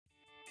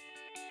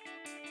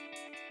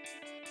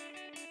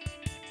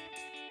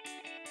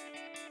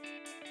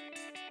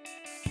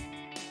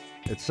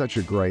It's such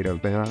a great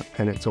event,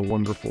 and it's a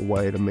wonderful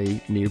way to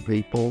meet new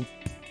people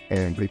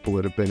and people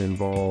that have been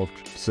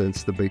involved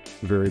since the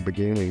very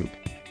beginning.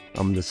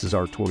 This is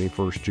our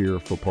 21st year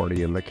for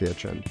Party in the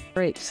Kitchen.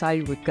 Very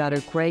excited. We've got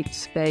a great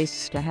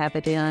space to have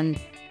it in.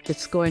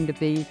 It's going to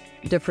be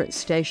different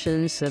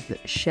stations of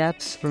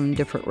chefs from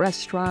different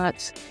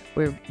restaurants.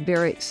 We're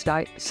very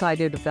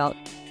excited about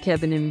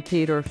Kevin and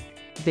Peter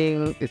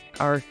being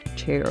our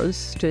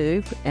chairs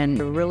too, and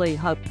we're really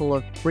hopeful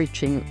of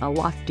reaching a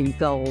lofty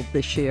goal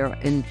this year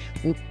and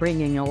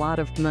bringing a lot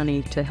of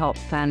money to help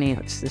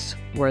finance this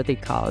worthy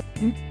cause.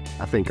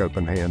 I think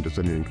Open Hand is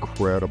an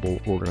incredible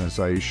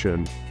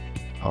organization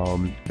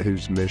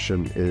whose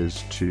mission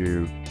is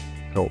to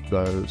help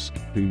those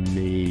who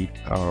need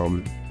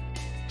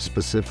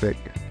specific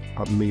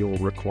meal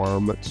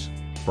requirements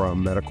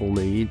from medical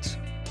needs,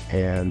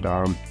 and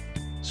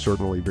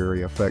certainly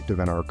very effective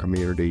in our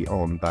community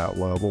on that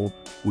level.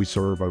 We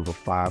serve over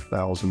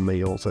 5,000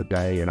 meals a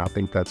day, and I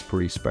think that's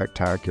pretty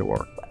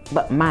spectacular.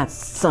 But my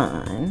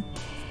son,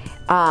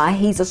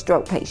 he's a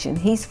stroke patient.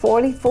 He's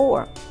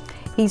 44.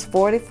 He's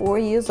 44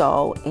 years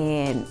old,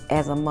 and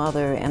as a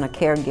mother and a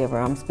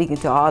caregiver, I'm speaking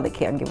to all the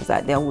caregivers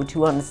out there, would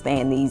you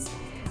understand these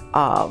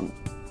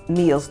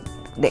meals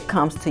that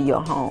comes to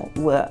your home,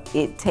 where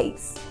it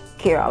takes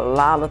care of a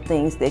lot of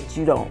things that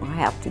you don't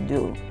have to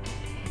do.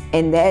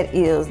 And that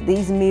is,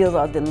 these meals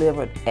are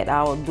delivered at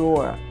our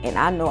door, and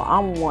I know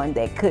I'm one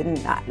that could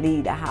not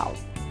leave the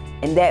house.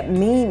 And that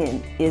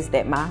meaning is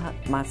that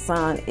my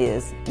son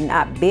is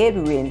not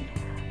bedridden,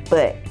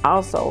 but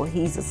also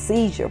he's a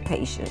seizure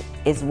patient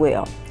as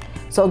well.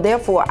 So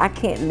therefore, I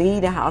can't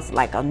leave the house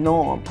like a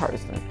normal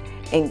person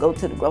and go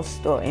to the grocery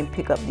store and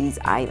pick up these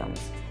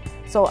items.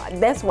 So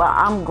that's why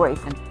I'm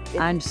grateful.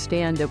 I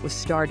understand it was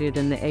started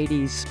in the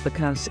 80s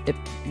because it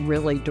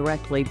really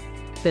directly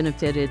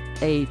benefited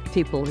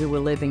people who were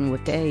living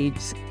with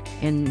AIDS,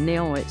 and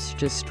now it's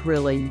just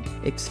really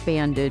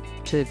expanded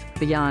to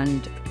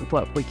beyond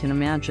what we can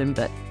imagine,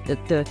 but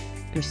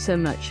there's so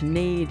much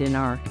need in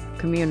our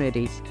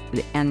communities,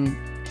 and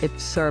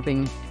it's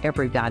serving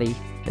everybody.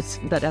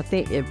 But I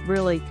think it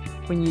really,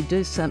 when you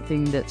do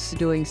something that's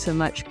doing so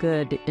much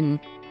good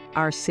in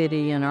our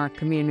city and our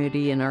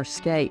community and our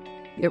state,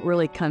 it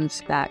really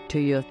comes back to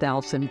you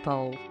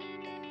 1,000-fold.